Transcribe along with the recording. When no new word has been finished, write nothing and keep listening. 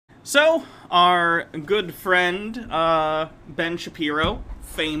So, our good friend, Ben Shapiro,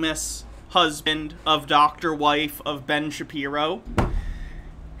 famous husband of Dr. Wife of Ben Shapiro,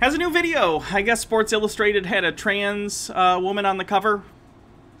 has a new video. I guess Sports Illustrated had a trans woman on the cover,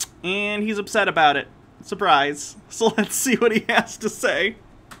 and he's upset about it. Surprise. So let's see what he has to say.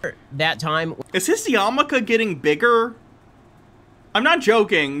 That time... Is his yarmulke getting bigger? I'm not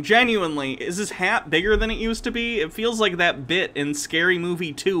joking, genuinely. Is his hat bigger than it used to be? It feels like that bit in Scary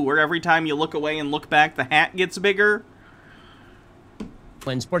Movie 2, where every time you look away and look back, the hat gets bigger.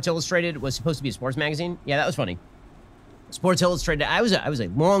 When Sports Illustrated was supposed to be a sports magazine, yeah, that was funny. Sports Illustrated, I was a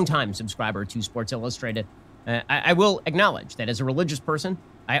long-time subscriber to Sports Illustrated. I will acknowledge that as a religious person,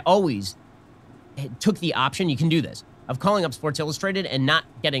 I always took the option, you can do this, of calling up Sports Illustrated and not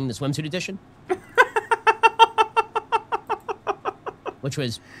getting the swimsuit edition. Which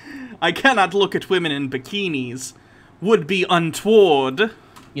was... I cannot look at women in bikinis. Would be untoward.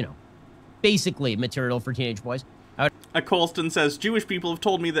 You know, basically material for teenage boys. Colston says, Jewish people have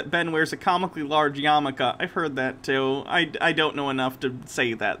told me that Ben wears a comically large yarmulke. I've heard that too. I don't know enough to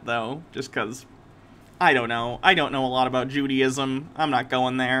say that though, just because I don't know. I don't know a lot about Judaism. I'm not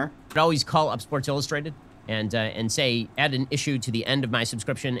going there. I'd always call up Sports Illustrated and say, add an issue to the end of my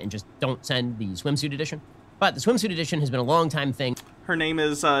subscription and just don't send the swimsuit edition. But the swimsuit edition has been a long time thing. Her name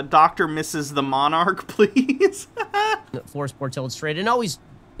is Dr. Mrs. the Monarch, please. For Sports Illustrated, and always,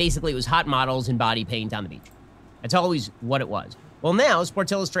 basically, it was hot models and body paint on the beach. That's always what it was. Well, now,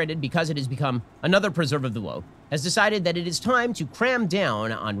 Sports Illustrated, because it has become another preserve of the woke, has decided that it is time to cram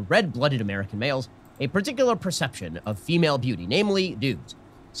down on red-blooded American males a particular perception of female beauty, namely dudes.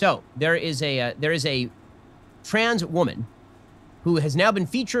 So, there is a trans woman who has now been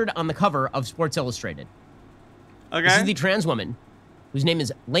featured on the cover of Sports Illustrated. Okay. This is the trans woman whose name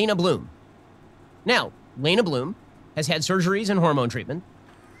is Lena Bloom. Now, Lena Bloom has had surgeries and hormone treatment.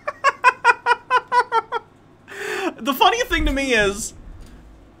 The funny thing to me is,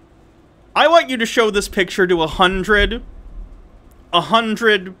 I want you to show this picture to 100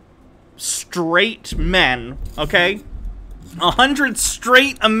 straight men, okay? 100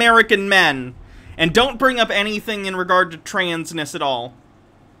 straight American men. And don't bring up anything in regard to transness at all.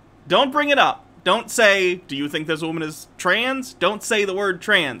 Don't bring it up. Don't say, do you think this woman is trans? Don't say the word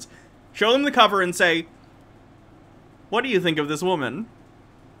trans. Show them the cover and say, what do you think of this woman?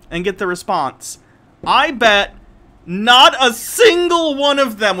 And get the response. I bet not a single one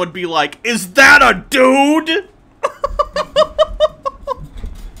of them would be like, is that a dude?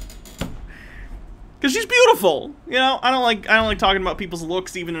 Because she's beautiful. You know, I don't like talking about people's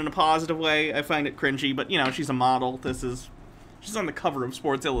looks even in a positive way. I find it cringy, but you know, she's a model. She's on the cover of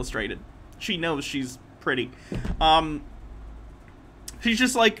Sports Illustrated. She knows she's pretty. She's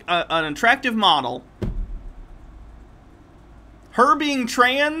just like an attractive model. Her being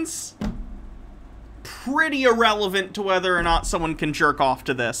trans, pretty irrelevant to whether or not someone can jerk off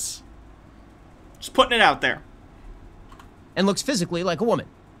to this. Just putting it out there. And looks physically like a woman.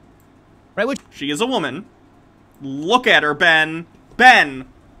 Right? She is a woman. Look at her, Ben. Ben,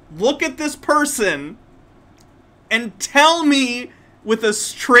 look at this person and tell me with a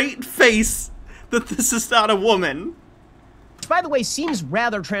straight face that this is not a woman. Which, by the way, seems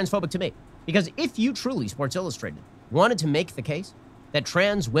rather transphobic to me. Because if you truly, Sports Illustrated, wanted to make the case that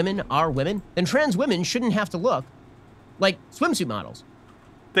trans women are women, then trans women shouldn't have to look like swimsuit models.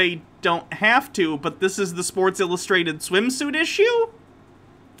 They don't have to, but this is the Sports Illustrated swimsuit issue?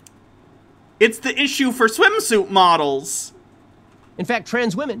 It's the issue for swimsuit models. In fact,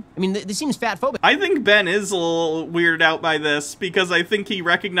 trans women, I mean, this seems fatphobic. I think Ben is a little weirded out by this, because I think he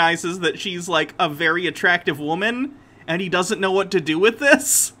recognizes that she's, like, a very attractive woman, and he doesn't know what to do with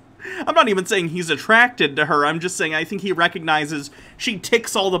this. I'm not even saying he's attracted to her, I'm just saying I think he recognizes she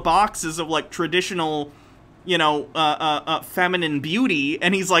ticks all the boxes of, like, traditional, you know, feminine beauty,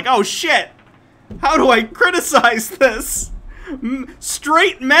 and he's like, oh shit, how do I criticize this?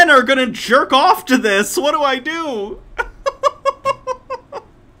 Straight men are gonna jerk off to this, what do I do?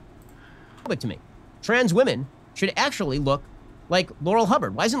 To me, trans women should actually look like Laurel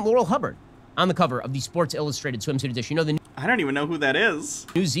Hubbard. Why isn't Laurel Hubbard on the cover of the Sports Illustrated swimsuit edition? You know, the I don't even know who that is.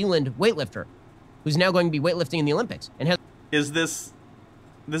 New Zealand weightlifter who's now going to be weightlifting in the Olympics and has... This is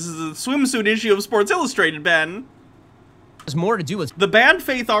a swimsuit issue of Sports Illustrated, Ben. Has more to do with... The bad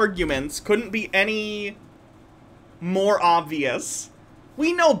faith arguments couldn't be any more obvious.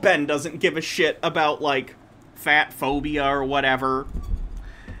 We know Ben doesn't give a shit about, like, fat phobia or whatever.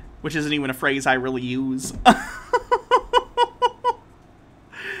 Which isn't even a phrase I really use.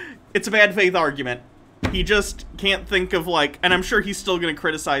 It's a bad faith argument. He just can't think of, like... And I'm sure he's still going to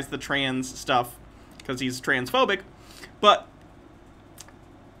criticize the trans stuff, because he's transphobic. But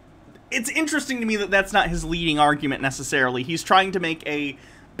it's interesting to me that that's not his leading argument necessarily. He's trying to make a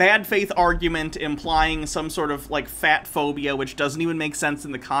bad faith argument implying some sort of, like, fat phobia, which doesn't even make sense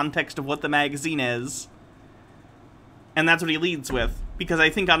in the context of what the magazine is. And that's what he leads with. Because I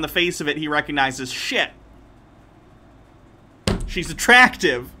think on the face of it, he recognizes, shit, she's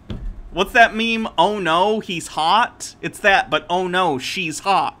attractive. What's that meme? Oh no, he's hot? It's that, but oh no, she's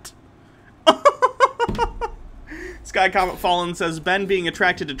hot. Sky Comet Fallen says, Ben being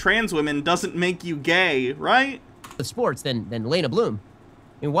attracted to trans women doesn't make you gay, right? Of sports than Lena Bloom.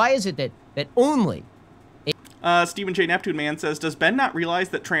 I mean, why is it that only... Stephen J. Neptune Man says, does Ben not realize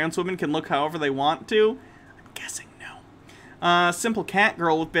that trans women can look however they want to? I'm guessing no. Simple Cat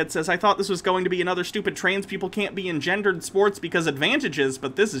Girl with Bit says, I thought this was going to be another stupid trans people can't be in gendered sports because advantages,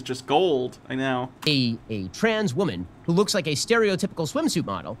 but this is just gold. I know. A trans woman who looks like a stereotypical swimsuit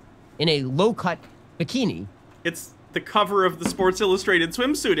model in a low-cut bikini. It's the cover of the Sports Illustrated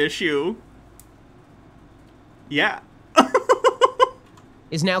swimsuit issue. Yeah.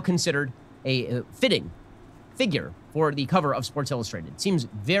 Is now considered a fitting figure for the cover of Sports Illustrated. Seems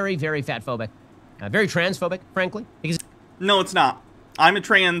very, very fatphobic, very transphobic, frankly. Because no, it's not. I'm a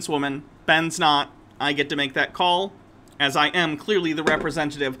trans woman. Ben's not. I get to make that call, as I am clearly the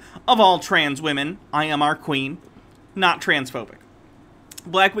representative of all trans women. I am our queen. Not transphobic.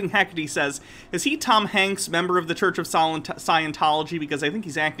 Blackwing Hecate says, is he Tom Hanks, member of the Church of Scientology? Because I think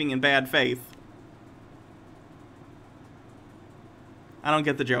he's acting in bad faith. I don't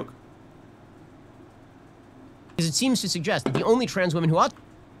get the joke. Because it seems to suggest that the only trans women who ought...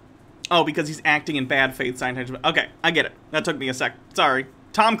 Oh, because he's acting in bad faith Scientology. Okay, I get it. That took me a sec. Sorry.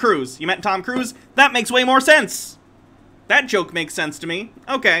 Tom Cruise. You meant Tom Cruise? That makes way more sense. That joke makes sense to me.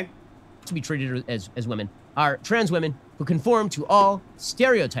 Okay. To be treated as women are trans women who conform to all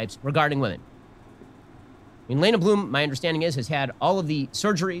stereotypes regarding women. I mean, Lena Bloom, my understanding is, has had all of the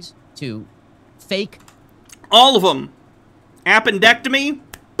surgeries to fake... All of them. Appendectomy,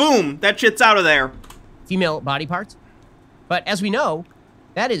 boom, that shit's out of there. Female body parts. But as we know,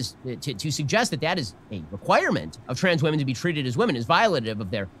 that is, to suggest that that is a requirement of trans women to be treated as women is violative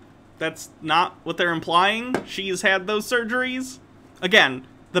of their... That's not what they're implying. She's had those surgeries. Again,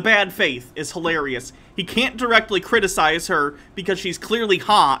 the bad faith is hilarious. He can't directly criticize her because she's clearly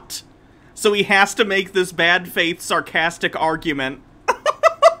hot, so he has to make this bad faith sarcastic argument.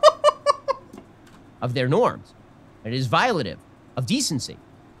 Of their norms. It is violative of decency.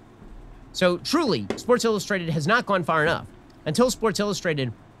 So truly, Sports Illustrated has not gone far enough until Sports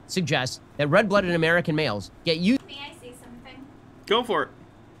Illustrated suggests that red-blooded American males get used... May I say something? Go for it.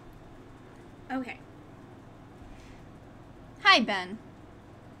 Okay. Hi, Ben.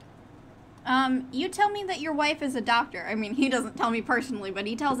 You tell me that your wife is a doctor. I mean, he doesn't tell me personally, but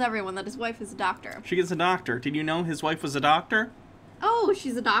he tells everyone that his wife is a doctor. She is a doctor. Did you know his wife was a doctor? Oh,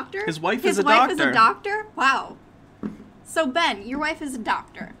 she's a doctor? His wife is a doctor. doctor. His wife is a doctor? Wow. So, Ben, your wife is a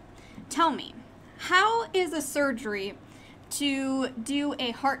doctor. Tell me, how is a surgery to do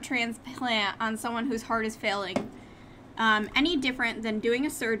a heart transplant on someone whose heart is failing any different than doing a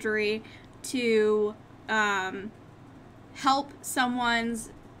surgery to help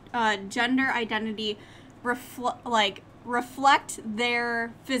someone's gender identity reflect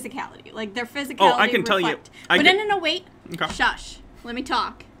their physicality, like their physicality? Oh, I can tell you. No, wait. Okay. Shush. Let me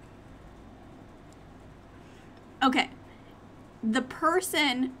talk. Okay. The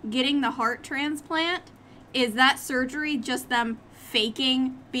person getting the heart transplant, is that surgery just them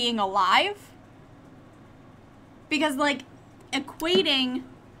faking being alive? Because, like, equating,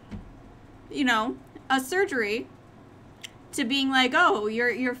 you know, a surgery to being like, oh,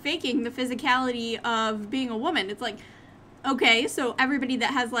 you're faking the physicality of being a woman. It's like, okay, so everybody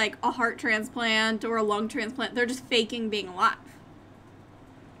that has, like, a heart transplant or a lung transplant, they're just faking being alive.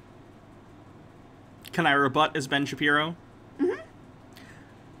 Can I rebut as Ben Shapiro?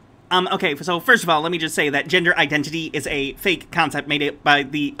 Mm-hmm. Okay, so first of all, let me just say that gender identity is a fake concept made by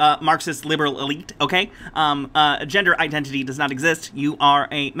the Marxist liberal elite, okay? Gender identity does not exist. You are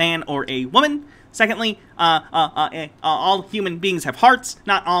a man or a woman. Secondly, all human beings have hearts.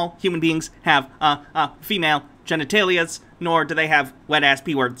 Not all human beings have female genitalias, nor do they have wet-ass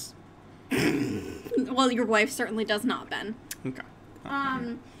P-words. Well, your wife certainly does not, Ben. Okay.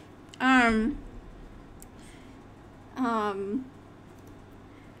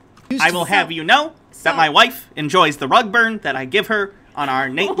 I will have you know that my wife enjoys the rug burn that I give her on our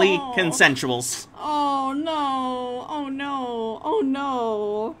nightly consensuals. Oh, no. Oh, no. Oh,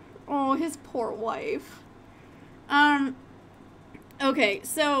 no. Oh, his poor wife. Okay,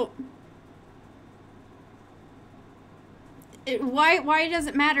 so... Why does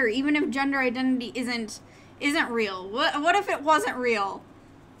it matter, even if gender identity isn't real? What if it wasn't real?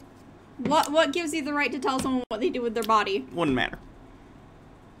 What gives you the right to tell someone what they do with their body? Wouldn't matter.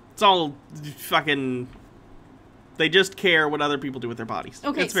 It's all fucking... They just care what other people do with their bodies.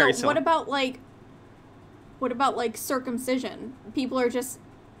 Okay, it's very so silly. what about like circumcision? People are just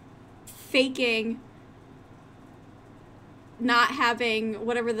faking not having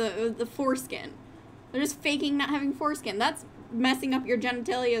whatever the foreskin. They're just faking not having foreskin. That's messing up your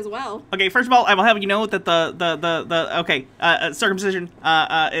genitalia as well. Okay, first of all, I will have you know that circumcision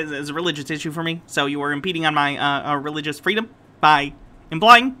is a religious issue for me. So you are impeding on my religious freedom by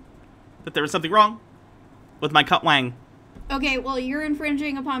implying that there is something wrong with my cut wang. Okay, well, you're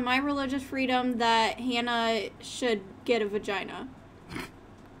infringing upon my religious freedom that Hannah should get a vagina.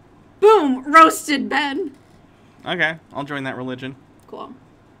 Boom! Roasted, Ben! Okay, I'll join that religion. Cool.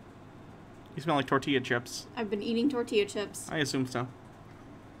 You smell like tortilla chips. I've been eating tortilla chips. I assume so.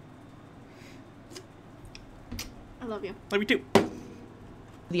 I love you. Love you too.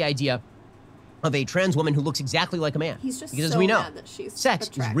 The idea of a trans woman who looks exactly like a man. He's just because so as we know, mad that she's sex is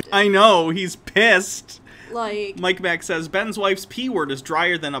attractive. I know, he's pissed. Like... Mike Mac says, Ben's wife's P word is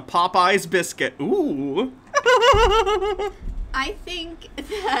drier than a Popeye's biscuit. Ooh. I think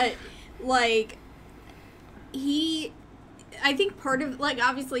that, like, I think part of, like,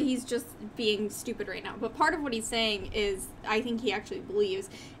 obviously he's just being stupid right now, but part of what he's saying is, I think he actually believes,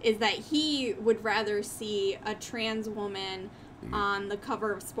 is that he would rather see a trans woman on the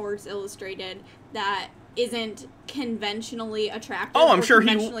cover of Sports Illustrated that isn't conventionally attractive or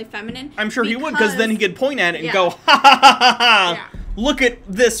conventionally feminine. I'm sure he would, because then he could point at it and go, ha ha ha ha Yeah. Look at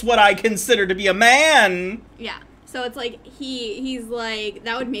this, what I consider to be a man. Yeah. So it's like, he's like,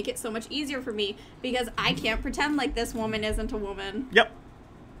 that would make it so much easier for me, because I can't pretend like this woman isn't a woman. Yep.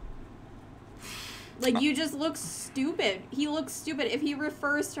 Like, you just look stupid. He looks stupid. If he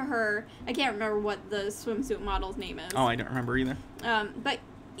refers to her, I can't remember what the swimsuit model's name is. Oh, I don't remember either. But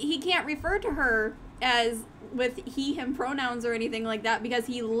he can't refer to her as with he, him pronouns or anything like that, because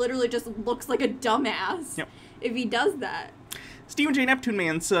he literally just looks like a dumbass if he does that. Stephen J. Neptune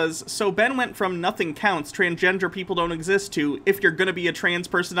Man says, so Ben went from nothing counts, transgender people don't exist, to if you're gonna be a trans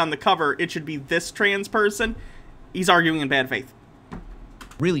person on the cover, it should be this trans person. He's arguing in bad faith.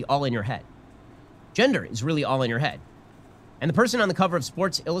 Really all in your head. Gender is really all in your head. And the person on the cover of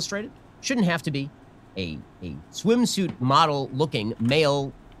Sports Illustrated shouldn't have to be a swimsuit model looking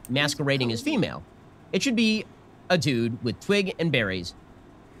male masquerading as female. It should be a dude with twig and berries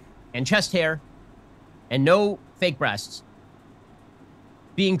and chest hair and no fake breasts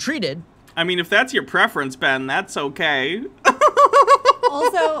being treated. I mean, if that's your preference, Ben, that's okay.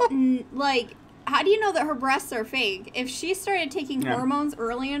 Also, like, how do you know that her breasts are fake? If she started taking hormones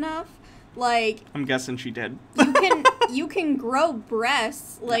early enough, like... I'm guessing she did. you can grow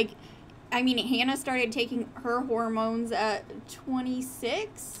breasts. Like, I mean, Hannah started taking her hormones at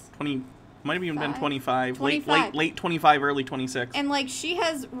 26? Might have even been 25. 25. Late 25, early 26. And, like, she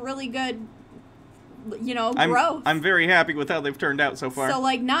has really good... growth. I'm very happy with how they've turned out so far. So,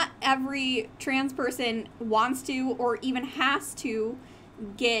 like, not every trans person wants to or even has to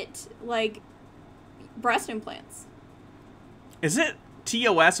get, like, breast implants. Is it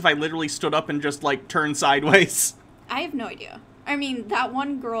TOS if I literally stood up and just, like, turned sideways? I have no idea. I mean, that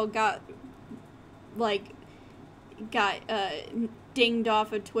one girl got dinged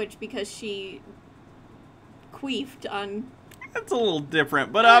off of Twitch because she queefed on... That's a little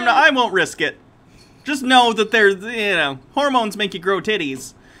different, but I won't risk it. Just know that there's, hormones make you grow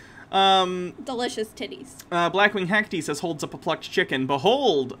titties. Delicious titties. Blackwing Hecty says, holds up a plucked chicken.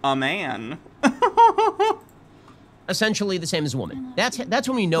 Behold, a man. Essentially the same as a woman. That's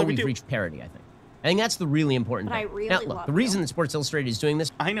when we know we've reached parity, I think. I think that's the really important thing. I really now, look, love the reason that Sports Illustrated is doing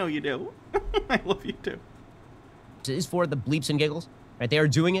this... I know you do. I love you too. ...is for the bleeps and giggles. Right? They are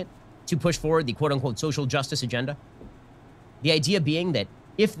doing it to push forward the quote-unquote social justice agenda. The idea being that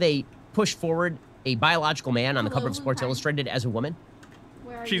if they push forward a biological man on the cover of Sports Illustrated as a woman...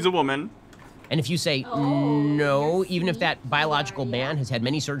 She's a woman. And if you say no, even if that biological man has had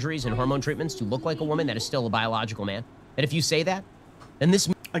many surgeries and hormone treatments to look like a woman, that is still a biological man. And if you say that, then this...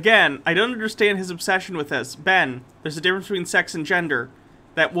 Again, I don't understand his obsession with this. Ben, there's a difference between sex and gender.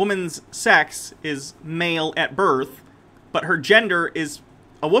 That woman's sex is male at birth, but her gender is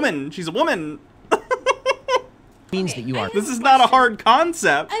a woman. She's a woman. means that you are... This is not a hard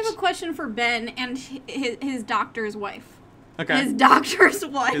concept. I have a question for Ben and his doctor's wife. Okay. His doctor's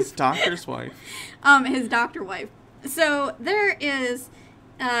wife. His doctor's wife. His doctor wife. So there is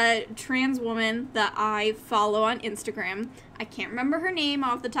a trans woman that I follow on Instagram. I can't remember her name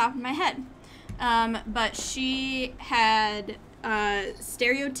off the top of my head. But she had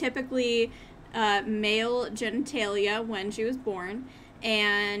stereotypically male genitalia when she was born.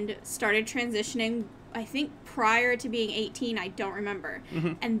 and started transitioning, I think, prior to being 18. I don't remember.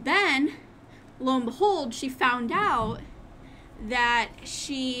 And then, lo and behold, she found out that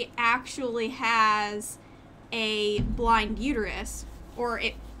she actually has a blind uterus,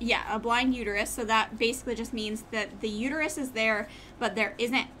 a blind uterus. So that basically just means that the uterus is there, but there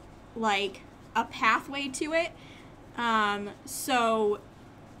isn't like a pathway to it. So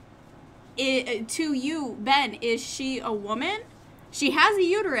to you, Ben, is she a woman? She has a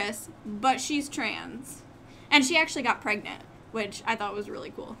uterus, but she's trans. And she actually got pregnant, which I thought was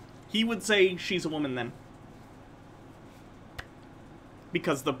really cool. He would say she's a woman then.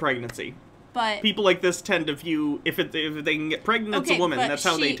 Because of the pregnancy. But people like this tend to view, if they can get pregnant, it's a woman. That's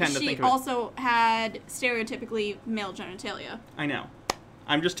how they tend to think of it. She also had stereotypically male genitalia. I know.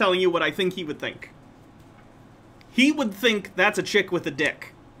 I'm just telling you what I think he would think. He would think that's a chick with a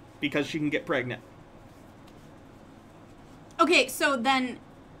dick because she can get pregnant. Okay, so then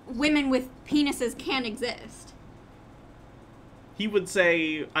women with penises can exist. He would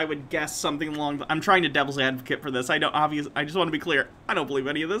say, I would guess something along I'm trying to devil's advocate for this. I just want to be clear. I don't believe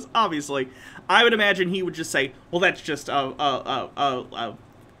any of this, obviously. I would imagine he would just say, well, that's just I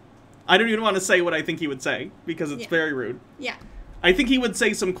don't even want to say what I think he would say, because it's very rude. Yeah. I think he would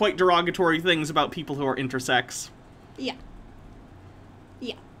say some quite derogatory things about people who are intersex. Yeah.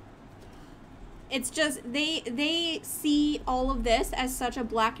 Yeah. It's just, they see all of this as such a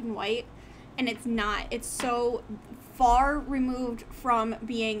black and white, and it's not. It's so far removed from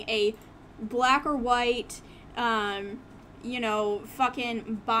being a black or white, you know,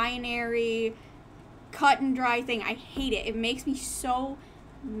 fucking binary, cut and dry thing. I hate it. It makes me so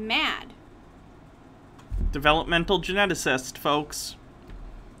mad. Developmental geneticist, folks.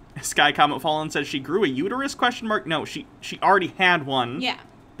 Sky Comet Fallen says she grew a uterus, question mark? No, she already had one. Yeah.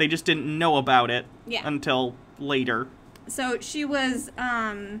 They just didn't know about it yeah. until later. So she was,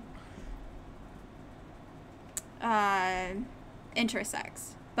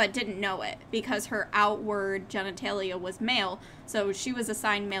 intersex, but didn't know it because her outward genitalia was male, so she was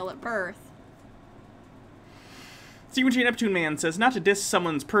assigned male at birth. Stephen J. Neptune Man says, not to diss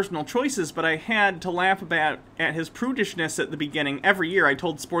someone's personal choices, but I had to laugh at his prudishness at the beginning. Every year I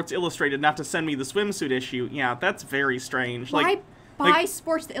told Sports Illustrated not to send me the swimsuit issue. Yeah, that's very strange. Why buy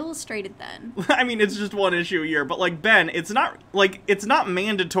Sports Illustrated then? I mean, it's just one issue a year, but like, Ben, it's not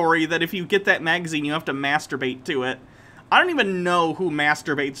mandatory that if you get that magazine you have to masturbate to it. I don't even know who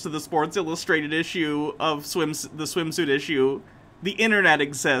masturbates to the Sports Illustrated issue of the swimsuit issue. The internet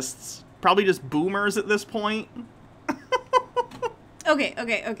exists. Probably just boomers at this point.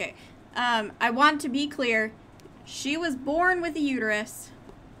 Okay. I want to be clear. She was born with a uterus,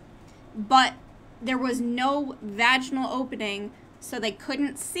 but there was no vaginal opening, so they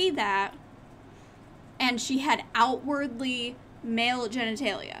couldn't see that, and she had outwardly male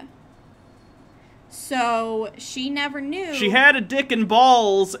genitalia. So she never knew. She had a dick and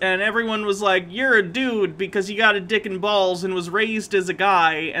balls, and everyone was like, you're a dude because you got a dick and balls, and was raised as a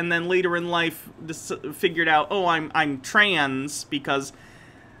guy, and then later in life figured out, oh, I'm trans, because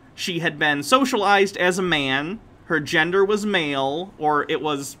she had been socialized as a man, her gender was male, or it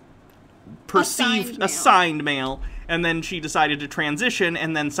was perceived assigned male, and then she decided to transition,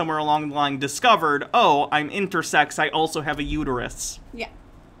 and then somewhere along the line discovered, oh, I'm intersex, I also have a uterus. Yeah.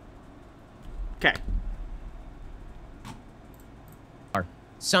 Okay. Are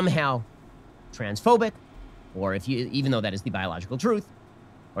somehow transphobic, or if you, even though that is the biological truth,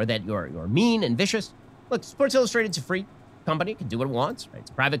 or that you're mean and vicious. Look, Sports Illustrated's a free company, can do what it wants, right?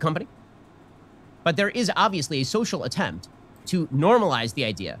 It's a private company. But there is obviously a social attempt to normalize the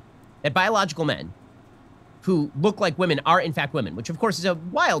idea that biological men who look like women are in fact women, which of course is a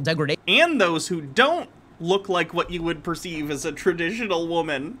wild degradation. And those who don't look like what you would perceive as a traditional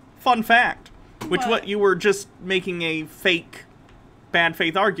woman. Fun fact. Which what you were just making a fake bad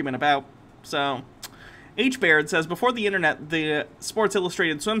faith argument about. So, H. Baird says, before the internet, the Sports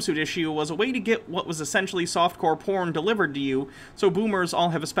Illustrated swimsuit issue was a way to get what was essentially softcore porn delivered to you, so boomers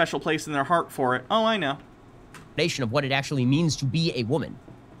all have a special place in their heart for it. Oh, I know. Of what it actually means to be a woman.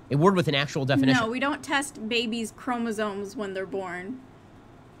 A word with an actual definition. No, we don't test babies' chromosomes when they're born.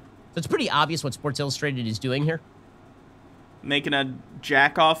 So it's pretty obvious what Sports Illustrated is doing here. Making a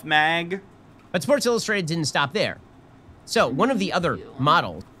jack-off mag. But Sports Illustrated didn't stop there. So one of the other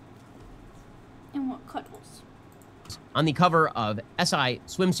models And what cuddles? on the cover of SI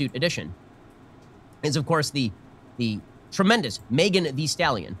Swimsuit Edition is, of course, the tremendous Megan Thee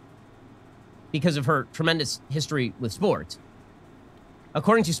Stallion, because of her tremendous history with sports.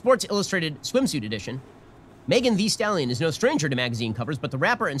 According to Sports Illustrated Swimsuit Edition, Megan Thee Stallion is no stranger to magazine covers, but the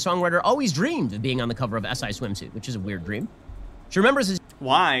rapper and songwriter always dreamed of being on the cover of SI Swimsuit, which is a weird dream. She remembers as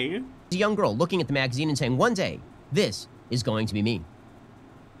Why? a young girl looking at the magazine and saying, one day, this is going to be me.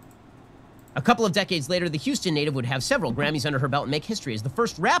 A couple of decades later, the Houston native would have several Grammys under her belt and make history as the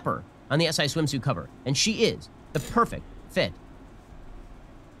first rapper on the SI swimsuit cover. And she is the perfect fit.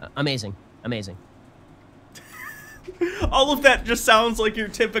 Amazing. Amazing. All of that just sounds like your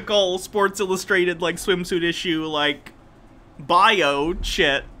typical Sports Illustrated, like, swimsuit issue, like, bio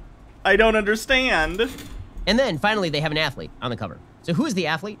shit. I don't understand. And then, finally, they have an athlete on the cover. So who is the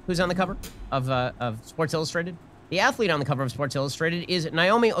athlete who's on the cover of Sports Illustrated? The athlete on the cover of Sports Illustrated is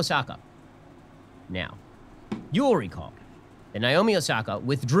Naomi Osaka. Now, you will recall that Naomi Osaka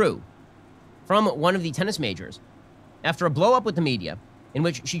withdrew from one of the tennis majors after a blow-up with the media in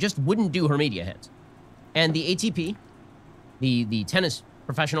which she just wouldn't do her media hits. And the ATP, the Tennis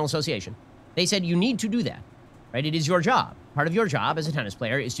Professional Association, they said you need to do that, right? It is your job. Part of your job as a tennis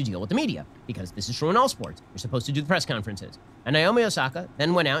player is to deal with the media, because this is true in all sports. You're supposed to do the press conferences. And Naomi Osaka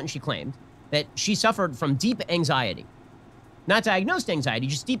then went out and she claimed that she suffered from deep anxiety. Not diagnosed anxiety,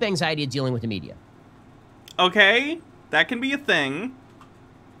 just deep anxiety at dealing with the media. Okay, that can be a thing.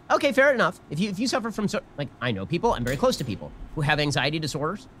 Okay, fair enough. If you suffer from, like, I know people, I'm very close to people who have anxiety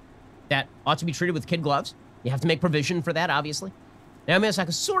disorders that ought to be treated with kid gloves. You have to make provision for that, obviously. Naomi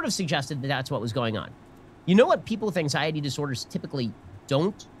Osaka sort of suggested that that's what was going on. You know what people with anxiety disorders typically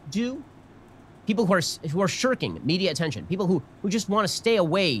don't do? People who are shirking media attention. People who just want to stay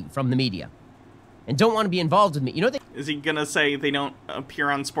away from the media and don't want to be involved with me. You know, Is he gonna say they don't appear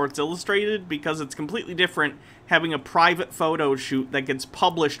on Sports Illustrated? Because it's completely different having a private photo shoot that gets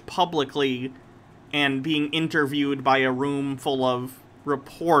published publicly and being interviewed by a room full of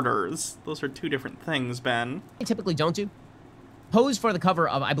reporters. Those are two different things, Ben. they typically don't do. Pose for the cover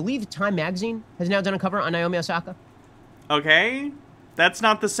of, I believe, Time Magazine has now done a cover on Naomi Osaka. Okay? That's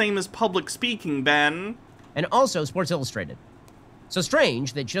not the same as public speaking, Ben. And also Sports Illustrated. So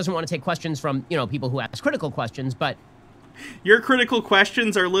strange that she doesn't want to take questions from, you know, people who ask critical questions, but Your critical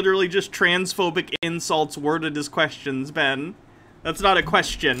questions are literally just transphobic insults worded as questions, Ben. That's not a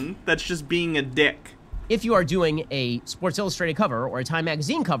question. That's just being a dick. if you are doing a Sports Illustrated cover or a Time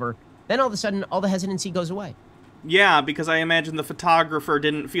Magazine cover, then all of a sudden, all the hesitancy goes away. Yeah, because I imagine the photographer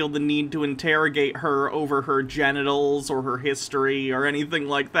didn't feel the need to interrogate her over her genitals or her history or anything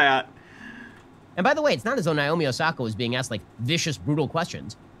like that. And by the way, it's not as though Naomi Osaka was being asked, like, vicious, brutal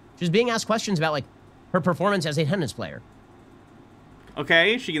questions. She was being asked questions about, like, her performance as a tennis player.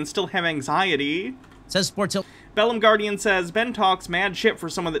 Okay, she can still have anxiety. Says Sports Bellum Guardian says, Ben talks mad shit for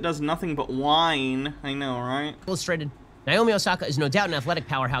someone that does nothing but whine. I know, right? Illustrated. Naomi Osaka is no doubt an athletic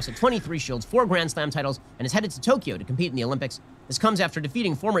powerhouse at 23 shields, 4 Grand Slam titles, and is headed to Tokyo to compete in the Olympics. This comes after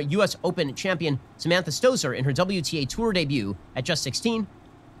defeating former U.S. Open champion Samantha Stosur in her WTA Tour debut at just 16.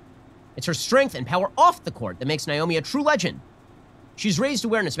 It's her strength and power off the court that makes Naomi a true legend. She's raised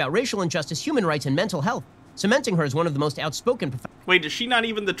awareness about racial injustice, human rights, and mental health, cementing her as one of the most outspoken Wait, is she not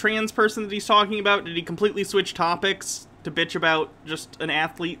even the trans person that he's talking about? Did he completely switch topics to bitch about just an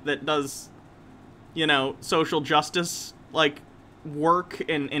athlete that does, you know, social justice, like, work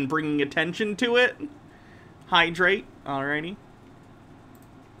and bringing attention to it? Hydrate. Alrighty.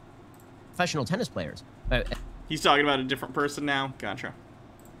 professional tennis players. He's talking about a different person now. Gotcha.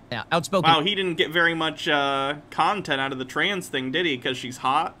 Outspoken. Wow, he didn't get very much content out of the trans thing, did he? Because she's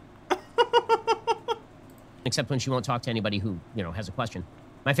hot? Except when she won't talk to anybody who, you know, has a question.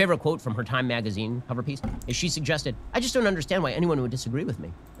 My favorite quote from her Time Magazine cover piece is she suggested, I just don't understand why anyone would disagree with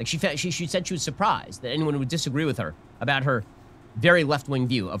me. Like, she said she was surprised that anyone would disagree with her about her very left-wing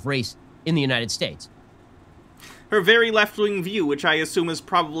view of race in the United States. Her very left-wing view, which I assume is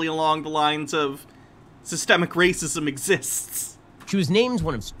probably along the lines of systemic racism exists. She was named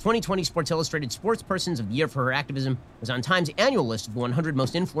one of 2020 Sports Illustrated Sportspersons of the Year for her activism, was on Time's annual list of the 100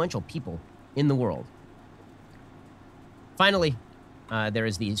 most influential people in the world. Finally, there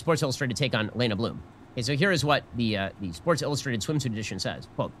is the Sports Illustrated take on Lena Bloom. Okay, so here is what the Sports Illustrated swimsuit edition says.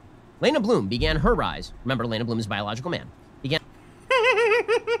 Quote, Lena Bloom began her rise. Remember, Lena Bloom is a biological man. Began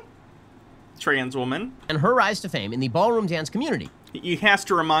Trans woman. and her rise to fame in the ballroom dance community. He has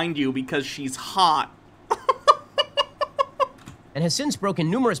to remind you because she's hot. And has since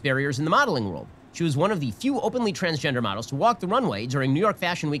broken numerous barriers in the modeling world. She was one of the few openly transgender models to walk the runway during New York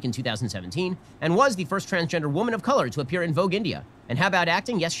Fashion Week in 2017, and was the first transgender woman of color to appear in Vogue India. And how about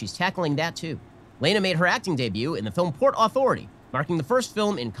acting? Yes, she's tackling that too. Lena made her acting debut in the film Port Authority, marking the first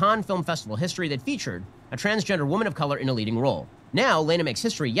film in Cannes Film Festival history that featured a transgender woman of color in a leading role. Now, Lena makes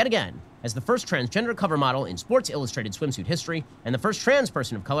history yet again as the first transgender cover model in Sports Illustrated swimsuit history, and the first trans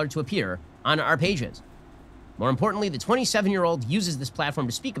person of color to appear on our pages. More importantly, the 27-year-old uses this platform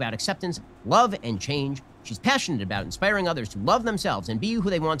to speak about acceptance, love, and change She's passionate about inspiring others to love themselves and be who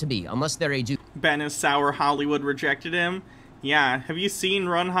they want to be, unless they're a dude. Ben is sour. Hollywood rejected him. Yeah, have you seen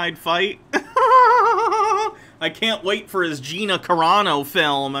Run, Hide, Fight? I can't wait for his Gina Carano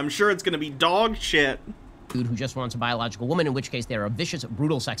film. I'm sure it's gonna be dog shit. Dude who just wants a biological woman, in which case they are a vicious,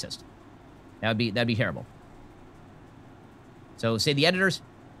 brutal sexist. That'd be terrible. So, say the editors,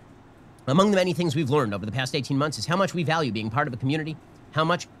 among the many things we've learned over the past 18 months is how much we value being part of a community, how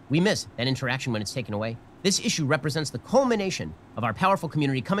much we miss that interaction when it's taken away. This issue represents the culmination of our powerful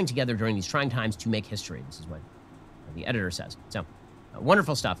community coming together during these trying times to make history. This is what the editor says. So,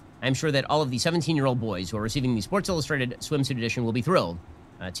 wonderful stuff. I'm sure that all of the 17-year-old boys who are receiving the Sports Illustrated swimsuit edition will be thrilled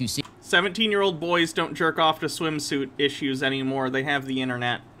to see. 17-year-old boys don't jerk off to swimsuit issues anymore. They have the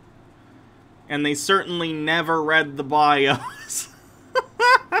internet. And they certainly never read the bios.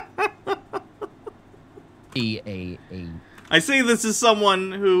 I say this as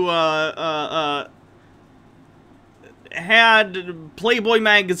someone who had Playboy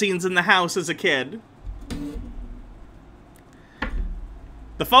magazines in the house as a kid.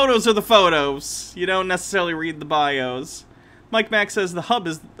 The photos are the photos. You don't necessarily read the bios. Mike Mack says the hub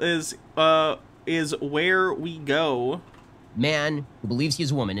is where we go. Man who believes he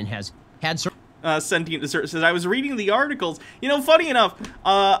is a woman and has had Sentient Dessert says, I was reading the articles. You know, funny enough,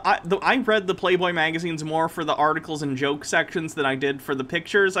 I read the Playboy magazines more for the articles and joke sections than I did for the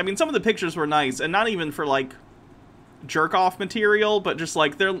pictures. I mean, some of the pictures were nice, and not even for, like, jerk-off material, but just,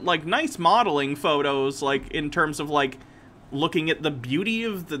 like, they're, like, nice modeling photos, like, in terms of, like, looking at the beauty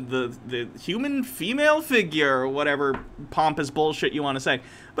of the human female figure, or whatever pompous bullshit you want to say.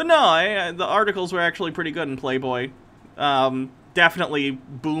 But no, the articles were actually pretty good in Playboy. Definitely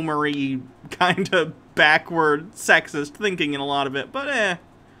boomery, kind of backward, sexist thinking in a lot of it, but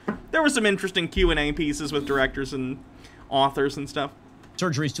there were some interesting Q&A pieces with directors and authors and stuff.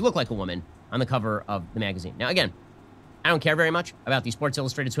 Surgeries to look like a woman on the cover of the magazine. Now, again, I don't care very much about the Sports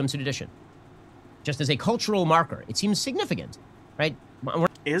Illustrated swimsuit edition. Just as a cultural marker, it seems significant, right?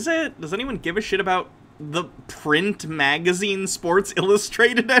 Is it? Does anyone give a shit about the print magazine Sports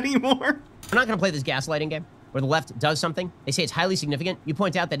Illustrated anymore? We're not going to play this gaslighting game where the left does something. They say it's highly significant. You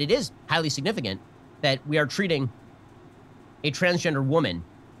point out that it is highly significant that we are treating a transgender woman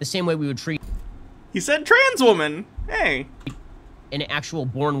the same way we would treat... He said trans woman. Hey. An actual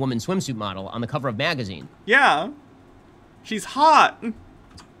born woman swimsuit model on the cover of magazine. Yeah. She's hot.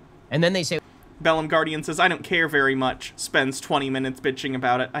 And then they say... Bellum Guardian says, I don't care very much. Spends 20 minutes bitching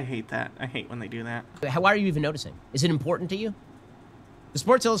about it. I hate that. I hate when they do that. Why are you even noticing? Is it important to you? The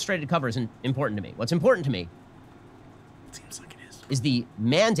Sports Illustrated cover isn't important to me. What's important to me... Seems like it is the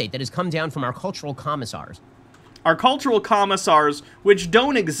mandate that has come down from our cultural commissars. Our cultural commissars, which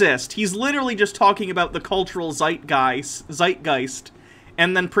don't exist. He's literally just talking about the cultural zeitgeist,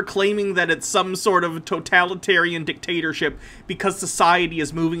 and then proclaiming that it's some sort of totalitarian dictatorship because society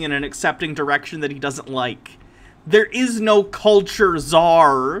is moving in an accepting direction that he doesn't like. There is no culture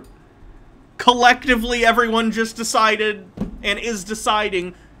czar. Collectively, everyone just decided, and is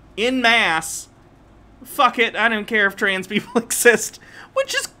deciding, en masse, fuck it, I don't care if trans people exist.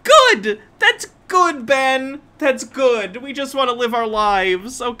 Which is good! That's good, Ben! That's good. We just want to live our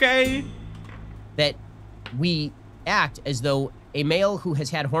lives, okay? That we act as though a male who has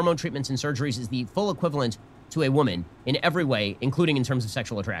had hormone treatments and surgeries is the full equivalent to a woman in every way, including in terms of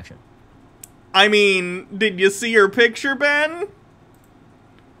sexual attraction. I mean, did you see her picture, Ben?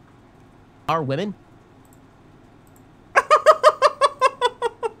 Are women?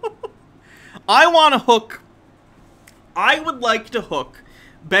 I would like to hook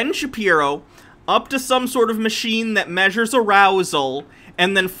Ben Shapiro up to some sort of machine that measures arousal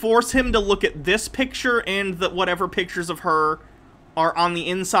and then force him to look at this picture and whatever pictures of her are on the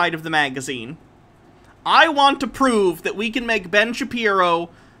inside of the magazine. I want to prove that we can make Ben Shapiro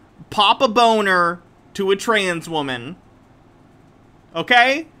pop a boner to a trans woman.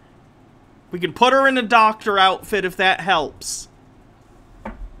 Okay? We can put her in a doctor outfit if that helps.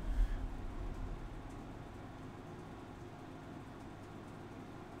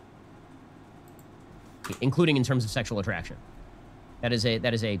 Including in terms of sexual attraction. That is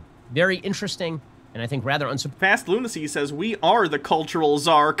a very interesting and I think rather Fast Lunacy says, we are the cultural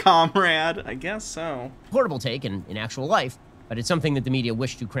czar, comrade. I guess so. Portable take in actual life, but it's something that the media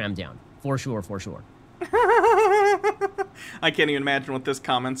wish to cram down. For sure, for sure. I can't even imagine what this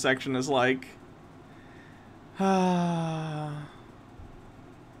comment section is like.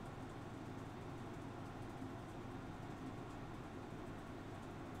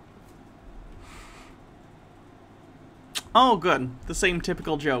 Oh, good. The same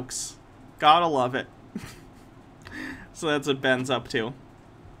typical jokes. Gotta love it. So that's what Ben's up to.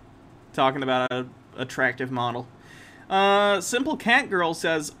 Talking about a attractive model. Simple Cat Girl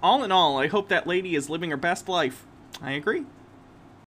says, all in all, I hope that lady is living her best life. I agree.